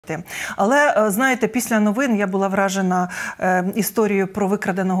говорити. Але, знаєте, після новин я була вражена історією про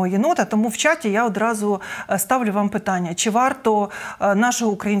викраденого єнота, тому в чаті я одразу ставлю вам питання, чи варто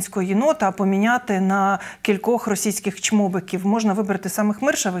нашого українського єнота поміняти на кількох російських чмобиків? Можна вибрати самих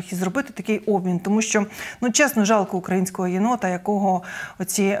миршавих і зробити такий обмін, тому що, ну, чесно, жалко українського єнота, якого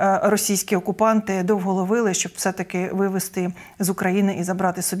оці російські окупанти довго ловили, щоб все-таки вивезти з України і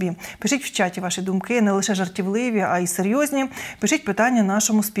забрати собі. Пишіть в чаті ваші думки, не лише жартівливі, а й серйозні. Пишіть питання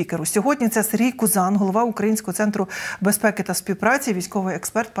нашому спікеру. Сьогодні це Сергій Кузан, голова Українського центру безпеки та співпраці, військовий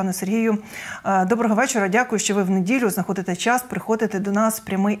експерт. Пане Сергію, доброго вечора. Дякую, що ви в неділю знаходите час приходити до нас в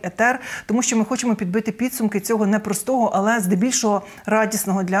прямий етер, тому що ми хочемо підбити підсумки цього непростого, але здебільшого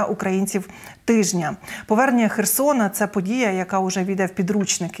радісного для українців тижня. Повернення Херсона – це подія, яка вже війде в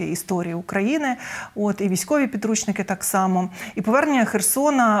підручники історії України, і військові підручники так само. І повернення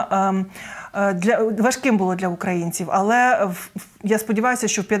Херсона важким було для українців, але я сподіваюся,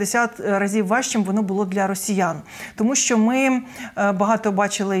 що в 50 разів важчим воно було для росіян. Тому що ми багато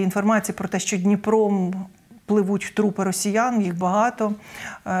бачили інформації про те, що Дніпром пливуть трупи росіян, їх багато.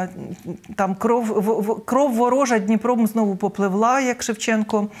 Там кров ворожа Дніпром знову попливла, як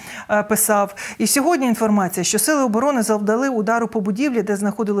Шевченко писав. І сьогодні інформація, що Сили оборони завдали удару по будівлі, де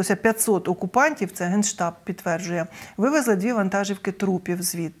знаходилося 500 окупантів, це Генштаб підтверджує, вивезли 2 вантажівки трупів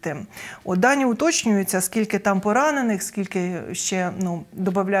звідти. Дані уточнюються, скільки там поранених, скільки ще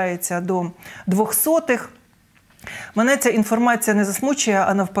додається до 200-х. Мене ця інформація не засмучує,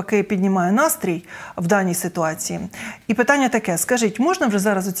 а навпаки піднімає настрій в даній ситуації. І питання таке, скажіть, можна вже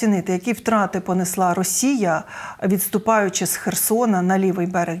зараз оцінити, які втрати понесла Росія, відступаючи з Херсона на лівий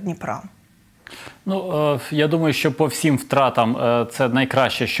берег Дніпра? Ну, я думаю, що по всім втратам це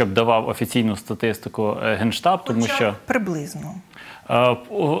найкраще, щоб давав офіційну статистику Генштаб, тому що... Приблизно.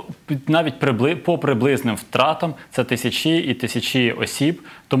 Навіть по приблизним втратам це тисячі і тисячі осіб,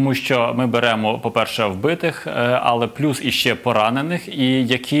 тому що ми беремо, по-перше, вбитих, але плюс іще поранених, і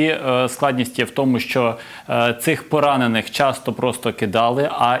які складність є в тому, що цих поранених часто просто кидали,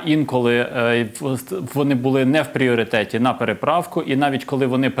 а інколи вони були не в пріоритеті на переправку, і навіть коли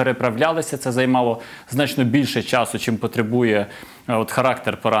вони переправлялися, це займало значно більше часу, чим потребує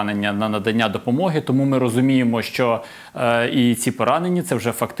характер поранення на надання допомоги, тому ми розуміємо, що і ці поранені, це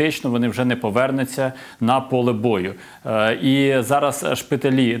вже фактично, вони вже не повернуться на поле бою. І зараз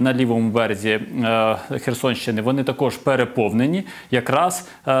шпиталі на лівому березі Херсонщини, вони також переповнені якраз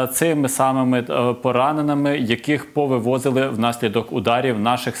цими самими пораненими, яких повивозили внаслідок ударів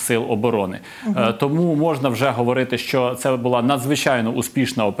наших сил оборони. Тому можна вже говорити, що це була надзвичайно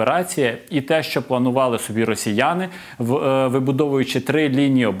успішна операція, і те, що планували собі росіяни, вибудовуючи 3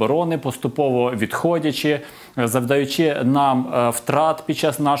 лінії оборони, поступово відходячи, завдаючи нам втрат під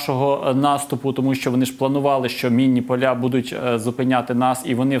час нашого наступу, тому що вони ж планували, що мінні поля будуть зупиняти нас,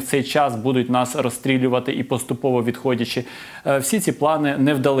 і вони в цей час будуть нас розстрілювати і поступово відходячи. Всі ці плани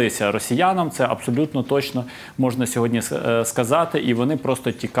не вдалися росіянам, це абсолютно точно можна сьогодні сказати, і вони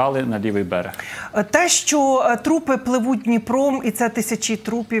просто тікали на лівий берег. Те, що трупи пливуть Дніпром, і це тисячі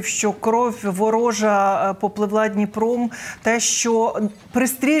трупів, що кров ворожа попливла Дніпром, те, що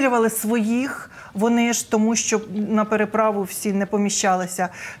пристрілювали своїх, вони ж тому, що на переправу всі не поміщалися.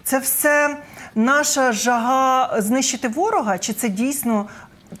 Це все наша жага знищити ворога? Чи це дійсно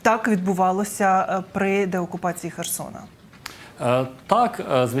так відбувалося при деокупації Херсона? Так,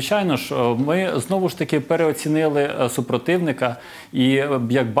 звичайно ж, ми знову ж таки переоцінили супротивника, і,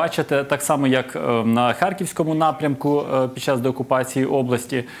 як бачите, так само, як на Харківському напрямку під час деокупації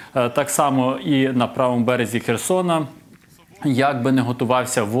області, так само і на правому березі Херсона, як би не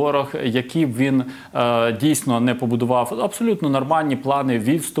готувався ворог, які б він дійсно не побудував абсолютно нормальні плани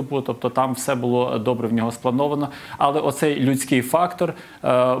відступу, тобто там все було добре в нього сплановано, але оцей людський фактор,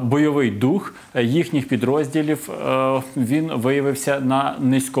 бойовий дух їхніх підрозділів, він виявився на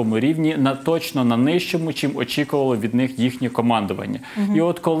низькому рівні, точно на нижчому, чим очікувало від них їхнє командування. І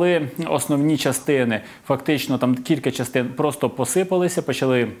от коли основні частини, фактично там кілька частин просто посипалися,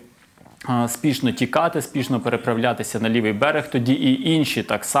 почали спішно тікати, спішно переправлятися на лівий берег, тоді і інші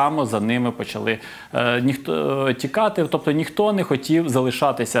так само за ними почали тікати. Тобто ніхто не хотів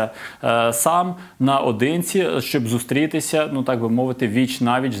залишатися сам наодинці, щоб зустрітися, ну так би мовити,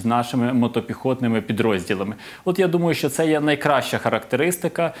 віч-навіч з нашими мотопіхотними підрозділами. От я думаю, що це є найкраща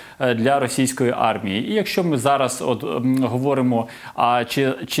характеристика для російської армії. І якщо ми зараз говоримо,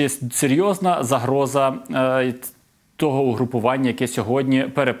 чи серйозна загроза того угрупування, яке сьогодні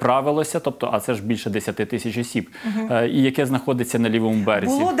переправилося, тобто, а це ж більше 10 тисяч осіб, і яке знаходиться на лівому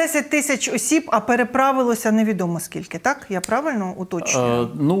березі. Було 10 тисяч осіб, а переправилося невідомо скільки, так? Я правильно уточнюю?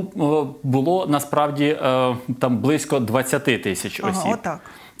 Ну, було насправді там близько 20 тисяч осіб. Отак.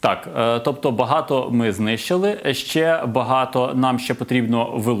 Так, тобто багато ми знищили, ще багато нам ще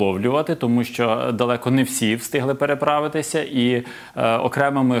потрібно виловлювати, тому що далеко не всі встигли переправитися, і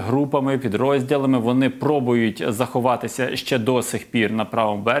окремими групами, підрозділами вони пробують заховатися ще до сих пір на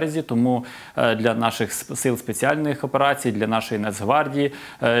правому березі, тому для наших сил спеціальних операцій, для нашої Нацгвардії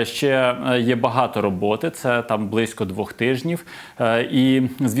ще є багато роботи, це там близько 2 тижнів, і,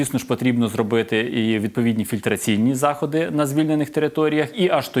 звісно ж, потрібно зробити і відповідні фільтраційні заходи на звільнених територіях, і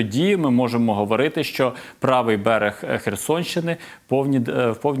аж тоді ми можемо говорити, що правий берег Херсонщини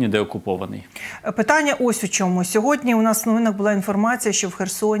повні деокупований. Питання ось у чому. Сьогодні у нас в новинах була інформація, що в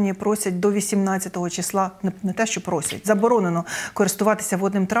Херсоні просять до 18-го числа, не те, що просять, заборонено користуватися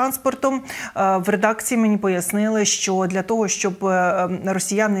водним транспортом. В редакції мені пояснили, що для того, щоб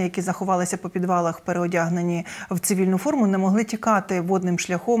росіяни, які заховалися по підвалах, переодягнені в цивільну форму, не могли тікати водним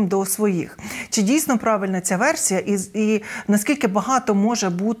шляхом до своїх. Чи дійсно правильна ця версія? І наскільки багато може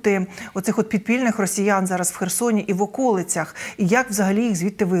бути оцих от підпільних росіян зараз в Херсоні і в околицях? І як взагалі їх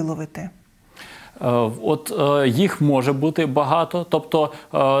звідти виловити? От їх може бути багато, тобто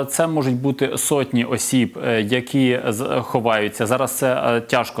це можуть бути сотні осіб, які ховаються. Зараз це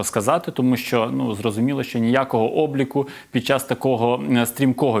тяжко сказати, тому що зрозуміло, що ніякого обліку під час такого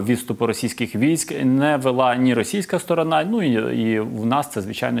стрімкого відступу російських військ не вела ні російська сторона, і в нас це,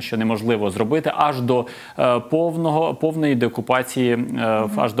 звичайно, що неможливо зробити аж до повної деокупації,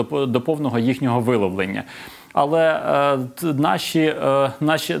 аж до повного їхнього виловлення. Але наші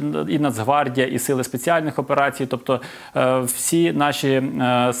і Нацгвардія, і сили спеціальних операцій, тобто всі наші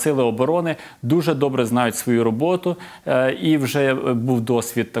сили оборони дуже добре знають свою роботу. І вже був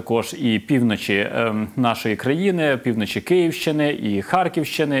досвід також і півночі нашої країни, півночі Київщини, і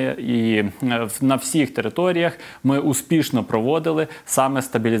Харківщини, і на всіх територіях ми успішно проводили саме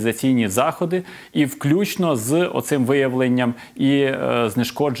стабілізаційні заходи, і включно з оцим виявленням і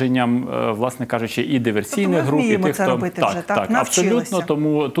знешкодженням, власне кажучи, і диверсійних груп, і тих, хто абсолютно,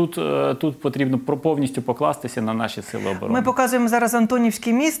 тому тут потрібно повністю покластися на наші сили оборони. Ми показуємо зараз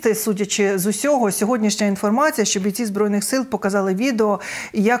Антонівський міст, судячи з усього, сьогоднішня інформація, що бійці Збройних сил показали відео,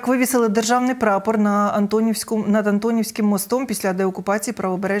 як вивісили державний прапор над Антонівським мостом після деокупації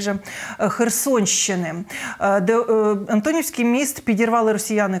правобережжя Херсонщини. Антонівський міст підірвали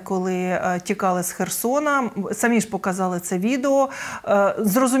росіяни, коли тікали з Херсона. Самі ж показали це відео.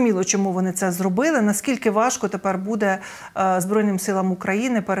 Зрозуміло, чому вони це зробили. Наскільки важко тепер буде Збройним силам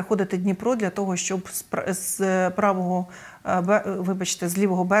України переходити Дніпро для того, щоб з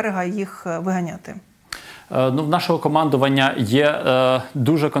лівого берега їх виганяти? В нашого командування є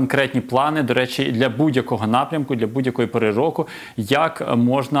дуже конкретні плани, до речі, для будь-якого напрямку, для будь-якої пори року, як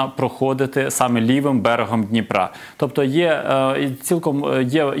можна проходити саме лівим берегом Дніпра. Тобто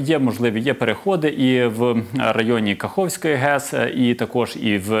є можливі переходи і в районі Каховської ГЕС, і також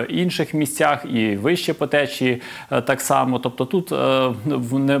і в інших місцях, і вище по течії так само. Тобто тут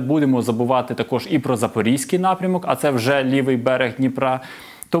не будемо забувати також і про Запорізький напрямок, а це вже лівий берег Дніпра.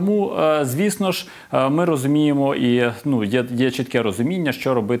 Тому, звісно ж, ми розуміємо і є чітке розуміння,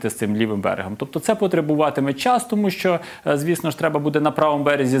 що робити з цим лівим берегом. Тобто це потребуватиме час, тому що, звісно ж, треба буде на правому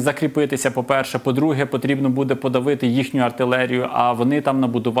березі закріпитися, по-перше. По-друге, потрібно буде подавити їхню артилерію, а вони там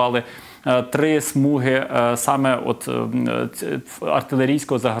набудували 3 смуги саме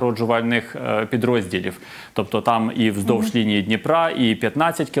артилерійсько-загороджувальних підрозділів. Тобто там і вздовж лінії Дніпра, і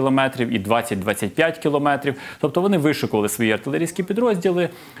 15 кілометрів, і 20-25 кілометрів. Тобто вони вишикували свої артилерійські підрозділи,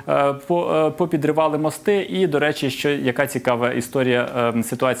 попідривали мости. І, до речі, яка цікава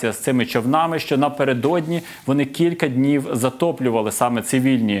ситуація з цими човнами, що напередодні вони кілька днів затоплювали саме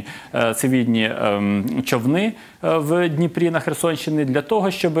цивільні човни в Дніпрі на Херсонщині для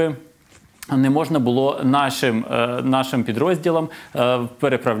того, щоб не можна було нашим підрозділам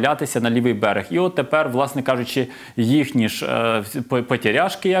переправлятися на лівий берег. І от тепер, власне кажучи, їхні ж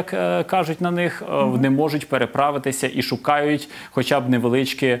потіряшки, як кажуть на них, не можуть переправитися і шукають хоча б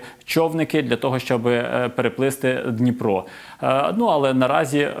невеличкі човники для того, щоб переплисти Дніпро. Але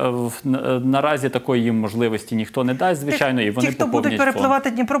наразі такої їм можливості ніхто не дасть, звичайно, і вони поповнять фонд. Ті, хто будуть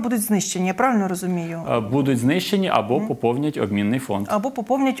перепливати Дніпро, будуть знищені, я правильно розумію? Будуть знищені або поповнять обмінний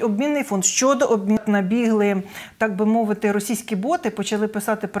фонд. Щодо обміну, набігли, так би мовити, російські боти, почали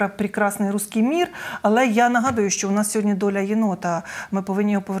писати про прекрасний руський мір, але я нагадую, що у нас сьогодні доля єнота, ми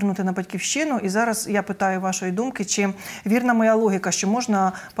повинні його повернути на батьківщину, і зараз я питаю вашої думки, чи вірна моя логіка, що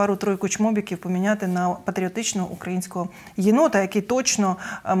можна пару-тройку чмобіків поміняти на патріотичного українського єнота, який точно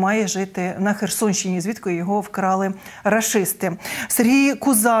має жити на Херсонщині, звідки його вкрали рашисти. Сергій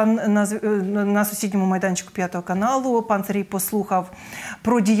Кузан на сусідньому майданчику 5 каналу. Пан Сергій послухав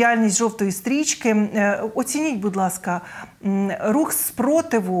про діяльність жовтих жовтої стрічки. Оцініть, будь ласка, рух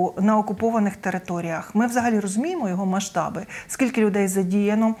спротиву на окупованих територіях. Ми взагалі розуміємо його масштаби? Скільки людей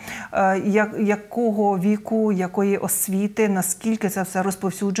задіяно, якого віку, якої освіти, наскільки це все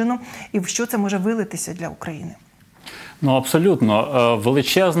розповсюджено і в що це може вилитися для України? Ну, абсолютно.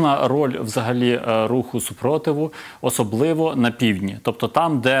 Величезна роль взагалі руху супротиву, особливо на півдні. Тобто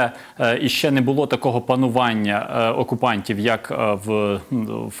там, де іще не було такого панування окупантів, як в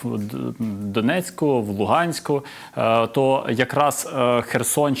Донецьку, в Луганську, то якраз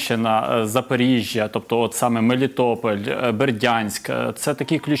Херсонщина, Запоріжжя, тобто от саме Мелітополь, Бердянськ, це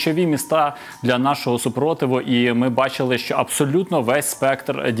такі ключові міста для нашого супротиву, і ми бачили, що абсолютно весь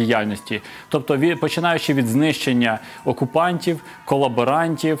спектр діяльності. Тобто, починаючи від знищення окупантів,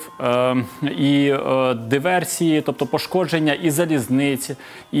 колаборантів і диверсії, тобто пошкодження і залізниць,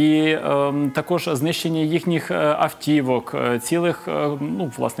 і також знищення їхніх автівок, цілих,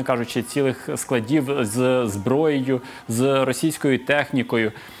 ну, власне кажучи, цілих складів з зброєю, з російською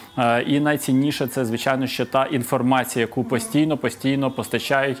технікою. І найцінніше це, звичайно, що та інформація, яку постійно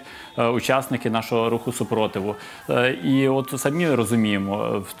постачають учасники нашого руху супротиву. І от самі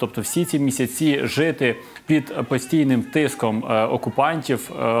розуміємо, тобто всі ці місяці жити під постійним тиском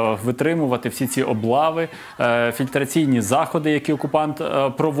окупантів, витримувати всі ці облави, фільтраційні заходи, які окупант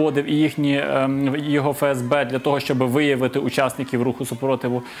проводив, і його ФСБ для того, щоб виявити учасників руху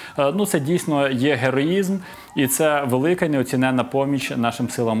супротиву, ну це дійсно є героїзм, і це велика неоціненна поміч нашим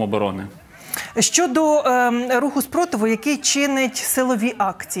силам оборони. Щодо руху спротиву, який чинить силові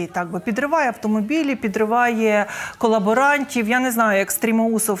акції, так би підриває автомобілі, підриває колаборантів. Я не знаю, як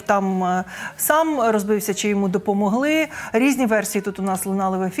Стрімоусов там сам розбився, чи йому допомогли. Різні версії тут у нас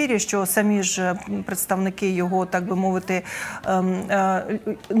лунали в ефірі, що самі ж представники його, так би мовити,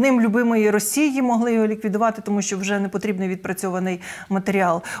 ним любимої Росії могли його ліквідувати, тому що вже не потрібний відпрацьований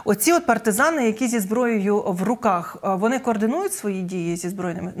матеріал. Оці от партизани, які зі зброєю в руках, вони координують свої дії зі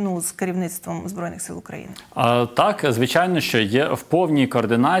збройними, ну, з керівництвом Збройних сил України? Так, звичайно, що є в повній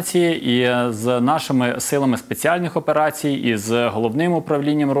координації і з нашими силами спеціальних операцій, і з головним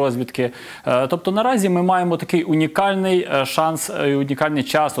управлінням розвідки. Тобто наразі ми маємо такий унікальний шанс, унікальний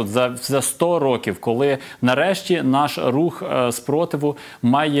час от за 100 років, коли нарешті наш рух спротиву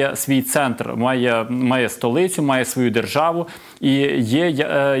має свій центр, має столицю, має свою державу, і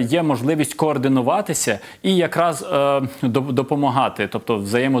є можливість координуватися і якраз допомагати, тобто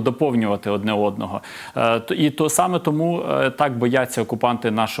взаємодоповнювати одне одного. І то саме тому так бояться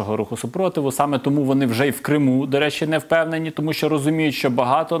окупанти нашого руху супротиву, саме тому вони вже й в Криму, до речі, не впевнені, тому що розуміють, що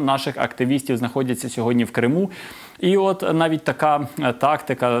багато наших активістів знаходяться сьогодні в Криму. І от навіть така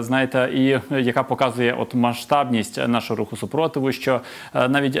тактика, знаєте, яка показує от масштабність нашого руху супротиву, що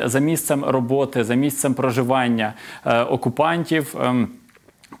навіть за місцем роботи, за місцем проживання окупантів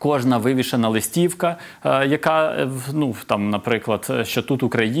кожна вивішена листівка, яка, ну, там, наприклад, що тут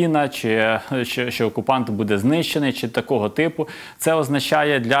Україна, чи що окупант буде знищений, чи такого типу, це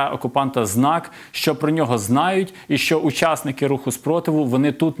означає для окупанта знак, що про нього знають і що учасники руху спротиву,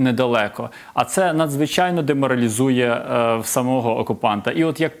 вони тут недалеко. А це надзвичайно деморалізує самого окупанта. І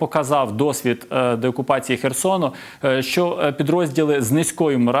от як показав досвід деокупації Херсону, що підрозділи з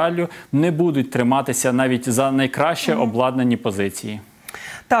низькою мораллю не будуть триматися навіть за найкраще обладнані позиції.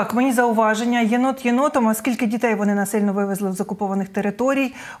 Так, мені зауваження. Єнот єнотом, а скільки дітей вони насильно вивезли з окупованих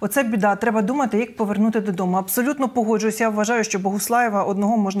територій. Оце біда. Треба думати, як повернути додому. Абсолютно погоджуюся. Я вважаю, що Богуслаєва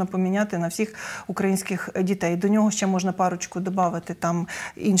одного можна поміняти на всіх українських дітей. До нього ще можна парочку додати там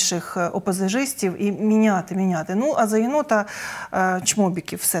інших опозижистів і міняти. Ну, а за єнота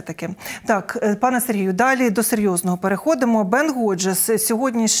чмобіків все-таки. Так, пане Сергію, далі до серйозного переходимо. Бен Годжес,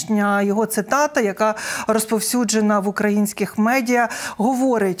 сьогоднішня його цитата, яка розповсюджена в українських медіа,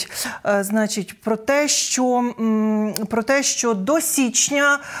 говорить, значить, про те, що до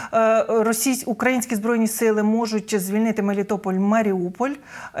січня українські збройні сили можуть звільнити Мелітополь, Маріуполь,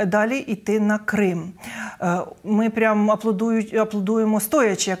 далі йти на Крим. Ми прям аплодуємо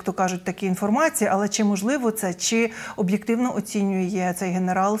стоячи, як то кажуть, такі інформації, але чи можливо це, чи об'єктивно оцінює цей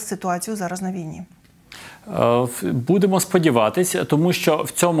генерал ситуацію зараз на війні? Будемо сподіватися, тому що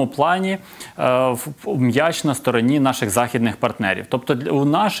в цьому плані м'яч на стороні наших західних партнерів. Тобто у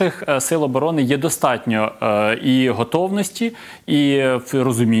наших сил оборони є достатньо і готовності, і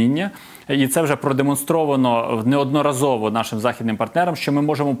розуміння. І це вже продемонстровано неодноразово нашим західним партнерам, що ми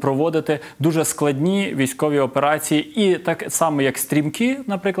можемо проводити дуже складні військові операції і так само як стрімкі,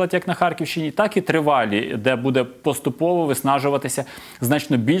 наприклад, як на Харківщині, так і тривалі, де буде поступово виснажуватися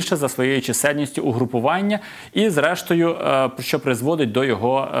значно більше за своєю чисельністю угрупування і, зрештою, що призводить до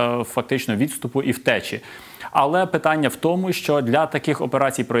його фактично відступу і втечі. Але питання в тому, що для таких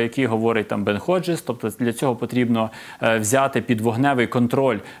операцій, про які говорить там Бен Ходжес, тобто для цього потрібно взяти під вогневий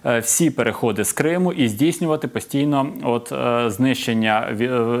контроль всі переходи з Криму і здійснювати постійно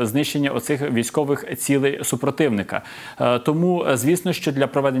знищення оцих військових цілей супротивника. Тому, звісно, що для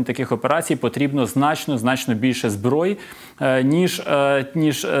проведення таких операцій потрібно значно більше зброї,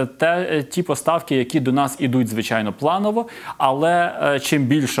 ніж ті поставки, які до нас ідуть, звичайно, планово, але чим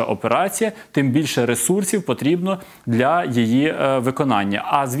більша операція, тим більше ресурсів потрібно для її виконання.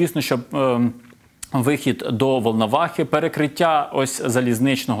 А, звісно, що вихід до Волновахи, перекриття ось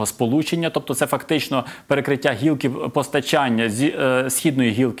залізничного сполучення, тобто це фактично перекриття гілки постачання,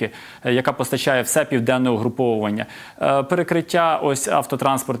 східної гілки, яка постачає все південне угруповування, перекриття ось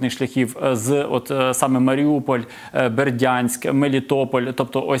автотранспортних шляхів з саме Маріуполь, Бердянськ, Мелітополь,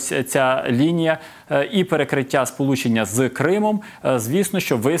 тобто ось ця лінія, і перекриття сполучення з Кримом, звісно,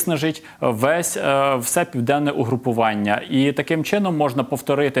 що виснажить все південне угрупування. І таким чином можна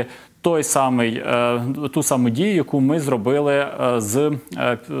повторити ту саму дію, яку ми зробили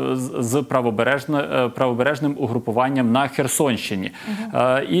з правобережним угрупуванням на Херсонщині.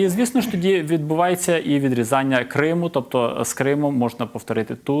 І, звісно ж, тоді відбувається і відрізання Криму, тобто з Кримом можна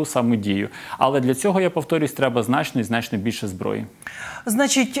повторити ту саму дію. Але для цього, я повторюсь, треба значно більше зброї.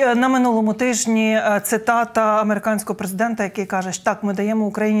 Значить, на минулому тижні цитата американського президента, який каже, що так, ми даємо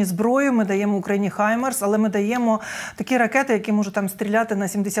Україні зброю, ми даємо Україні Хаймерс, але ми даємо такі ракети, які можуть там стріляти на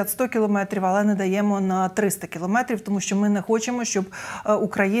 70-100 кілометрів, але не даємо на 300 кілометрів, тому що ми не хочемо, щоб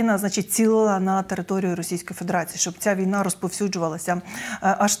Україна, значить, цілила на територію Російської Федерації, щоб ця війна розповсюджувалася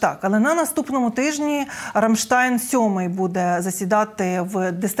аж так. Але на наступному тижні Рамштайн 7 буде засідати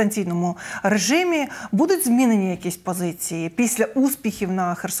в дистанційному режимі. Будуть змінені якісь позиції після успіхів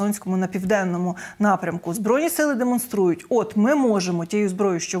на Херсонському, на південному напрямку? Збройні сили демонструють, от ми можемо тією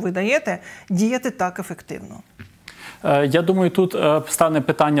зброєю, що ви даєте, діяти так ефективно. Я думаю, тут стане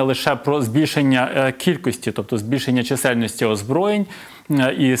питання лише про збільшення кількості, тобто збільшення чисельності озброєнь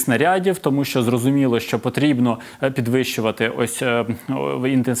і снарядів, тому що зрозуміло, що потрібно підвищувати ось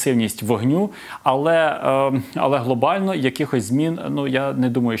інтенсивність вогню, але глобально якихось змін, я не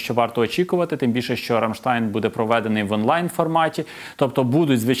думаю, що варто очікувати, тим більше, що Рамштайн буде проведений в онлайн-форматі, тобто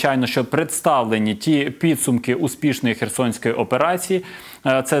будуть, звичайно, що представлені ті підсумки успішної Херсонської операції.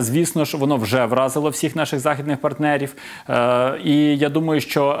 Це, звісно ж, воно вже вразило всіх наших західних партнерів, і я думаю,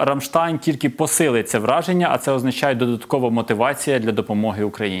 що Рамштайн тільки посилить це враження, а це означає додаткова мотивація для допомоги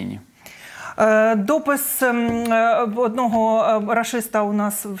Україні. Допис одного рашиста у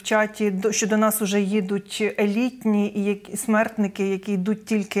нас в чаті, що до нас вже їдуть елітні смертники, які йдуть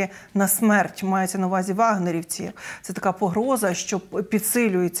тільки на смерть, мається на увазі вагнерівці. Це така погроза, що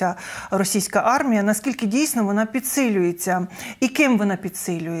підсилюється російська армія. Наскільки дійсно вона підсилюється? І ким вона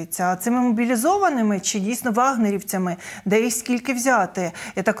підсилюється? Цими мобілізованими чи дійсно вагнерівцями? Де і скільки взяти?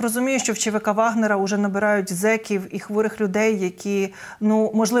 Я так розумію, що в ЧВК Вагнера вже набирають зеків і хворих людей, які,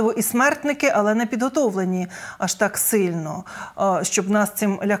 можливо, і смертники, але не підготовлені аж так сильно, щоб нас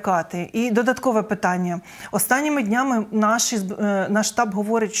цим лякати. І додаткове питання. Останніми днями наш штаб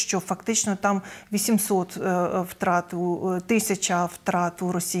говорить, що фактично там 800 втрат, 1000 втрат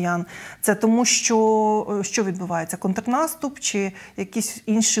у росіян. Це тому, що відбувається? Контрнаступ чи якісь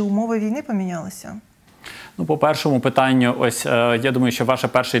інші умови війни помінялися? По першому питанню, я думаю, що ваше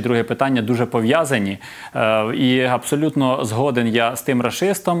перше і друге питання дуже пов'язані. І абсолютно згоден я з тим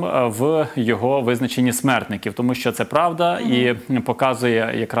рашистом в його визначенні смертників, тому що це правда і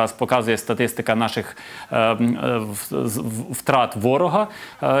показує статистика наших втрат ворога,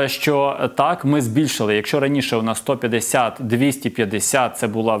 що так, ми збільшили. Якщо раніше у нас 150, 250, це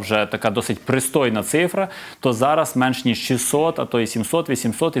була вже така досить пристойна цифра, то зараз менш ніж 600, а то і 700,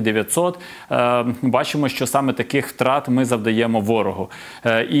 800 і 900. Бачимо, що саме таких втрат ми завдаємо ворогу.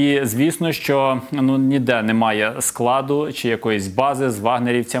 І, звісно, що ніде немає складу чи якоїсь бази з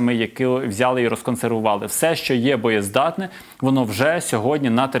вагнерівцями, які взяли і розконсервували. Все, що є боєздатне, воно вже сьогодні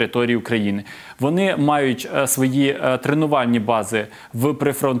на території України. Вони мають свої тренувальні бази в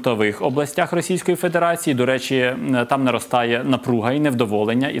прифронтових областях Російської Федерації. До речі, там наростає напруга і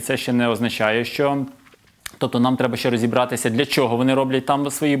невдоволення, і це ще не означає, що... Тобто нам треба ще розібратися, для чого вони роблять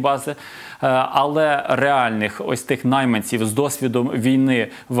там свої бази. Але реальних ось тих найманців з досвідом війни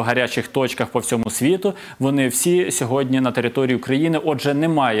в гарячих точках по всьому світу, вони всі сьогодні на території України. Отже,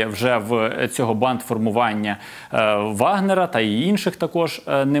 немає вже в цього бандформування Вагнера та і інших також,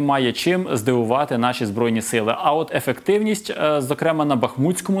 немає чим здивувати наші Збройні сили. А от ефективність, зокрема на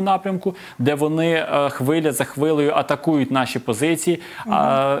Бахмутському напрямку, де вони хвиля за хвилею атакують наші позиції,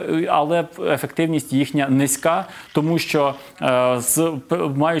 але ефективність їхня низька, тому що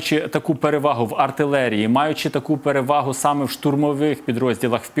маючи таку перевагу в артилерії, маючи таку перевагу саме в штурмових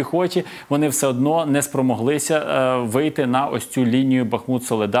підрозділах в піхоті, вони все одно не спромоглися вийти на ось цю лінію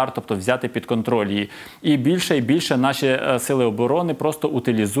Бахмут-Солидар, тобто взяти під контроль її. І більше наші сили оборони просто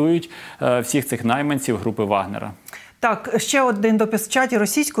утилізують всіх цих найманців групи Вагнера. Так, ще один допис в чаті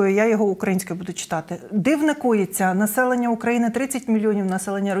російською, я його українською буду читати. Дивне коїться. Населення України 30 мільйонів,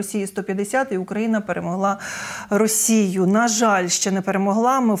 населення Росії 150, і Україна перемогла Росію. На жаль, ще не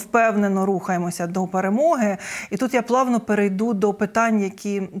перемогла, ми впевнено рухаємося до перемоги. І тут я плавно перейду до питань,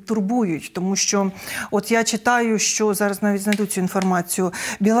 які турбують. Тому що, от я читаю, що зараз навіть знайду цю інформацію.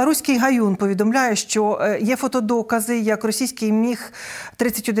 Білоруський Гаюн повідомляє, що є фотодокази, як російський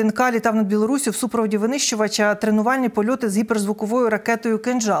Міг-31К літав над Білоруссю в супроводі винищувача, тренувальні польоти з гіперзвуковою ракетою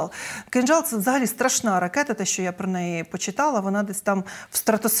 «Кинжал». «Кинжал» – це взагалі страшна ракета, те, що я про неї почитала. Вона десь там в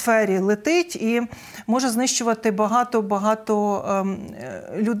стратосфері летить і може знищувати багато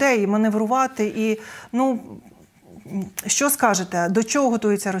людей, маневрувати. І, що скажете, до чого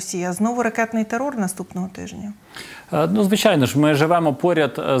готується Росія? Знову ракетний терор наступного тижня? Звичайно ж, ми живемо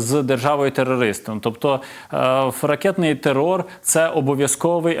поряд з державою-терористом. Тобто ракетний терор – це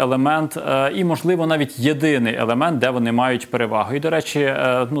обов'язковий елемент і, можливо, навіть єдиний елемент, де вони мають перевагу. І, до речі,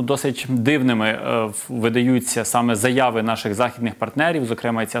 досить дивними видаються саме заяви наших західних партнерів,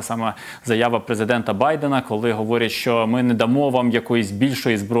 зокрема, ця сама заява президента Байдена, коли говорять, що ми не дамо вам якоїсь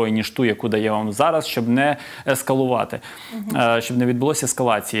більшої зброї, ніж ту, яку дає вам зараз, щоб не ескалувати, щоб не відбулося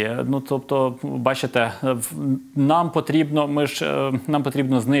ескалації. Тобто, бачите, нам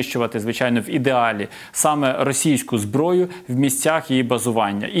потрібно знищувати, звичайно, в ідеалі саме російську зброю в місцях її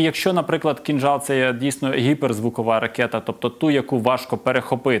базування. І якщо, наприклад, «Кинжал» – це є дійсно гіперзвукова ракета, тобто ту, яку важко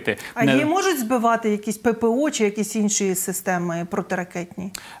перехопити. А її можуть збивати якісь ППО чи якісь інші системи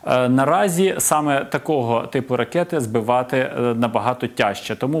протиракетні? Наразі саме такого типу ракети збивати набагато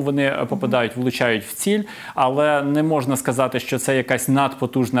тяжче. Тому вони попадають, влучають в ціль, але не можна сказати, що це якась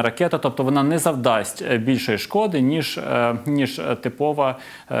надпотужна ракета, тобто вона не завдасть більшої шкоди, ніж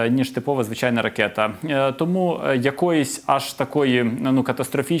типова звичайна ракета. Тому якоїсь аж такої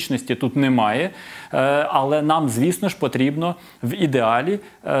катастрофічності тут немає, але нам, звісно ж, потрібно в ідеалі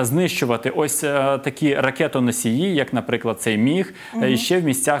знищувати ось такі ракетоносії, як, наприклад, цей Міг, ще в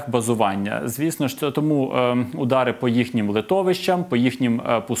місцях базування. Звісно ж, тому удари по їхнім литовищам, по їхнім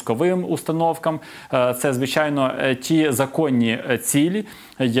пусковим установкам – це, звичайно, ті законні цілі,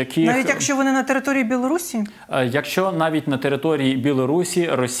 які... Навіть якщо вони на території Білорусі? Якщо навіть на території Білорусі,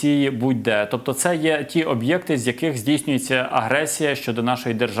 Росії, будь-де. Тобто це є ті об'єкти, з яких здійснюється агресія щодо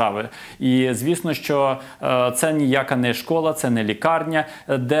нашої держави. І звісно, що це ніяка не школа, це не лікарня,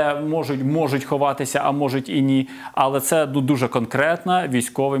 де можуть ховатися, а можуть і ні. Але це дуже конкретна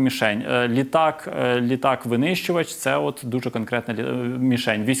військова мішень. Літак-винищувач – це от дуже конкретна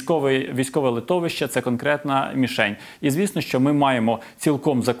мішень. Військове литовище – це конкретна мішень. І звісно, що ми маємо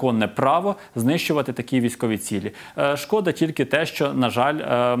цілком законне право знищувати такі військові цілі. Шкода тільки те, що, на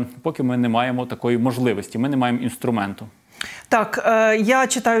жаль, поки ми не маємо такої можливості, ми не маємо інструменту. Так, я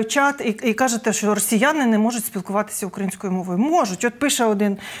читаю чат і кажете, що росіяни не можуть спілкуватися українською мовою. Можуть. От пише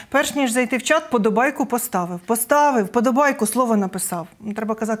один, перш ніж зайти в чат, подобайку поставив. Поставив, подобайку, слово написав.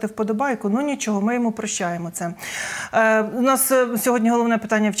 Треба казати вподобайку, нічого, ми йому прощаємо це. У нас сьогодні головне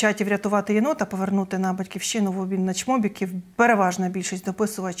питання в чаті – врятувати єнота, повернути на батьківщину в обмін на чмобіків. Переважна більшість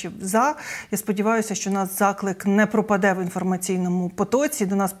дописувачів за. Я сподіваюся, що наш заклик не пропаде в інформаційному потоці,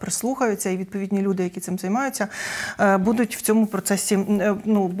 до нас прислухаються і відповідні люди, які цим займаються, будуть в цьому процесі,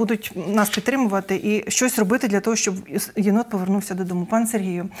 будуть нас підтримувати і щось робити для того, щоб єнот повернувся додому. Пан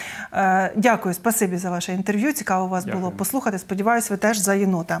Сергію, дякую, спасибі за ваше інтерв'ю. Цікаво вас було послухати. Сподіваюсь, ви теж за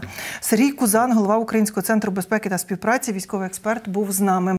єнота. Сергій Кузан, голова Українського центру безпеки та співпраці, військовий експерт, був з нами.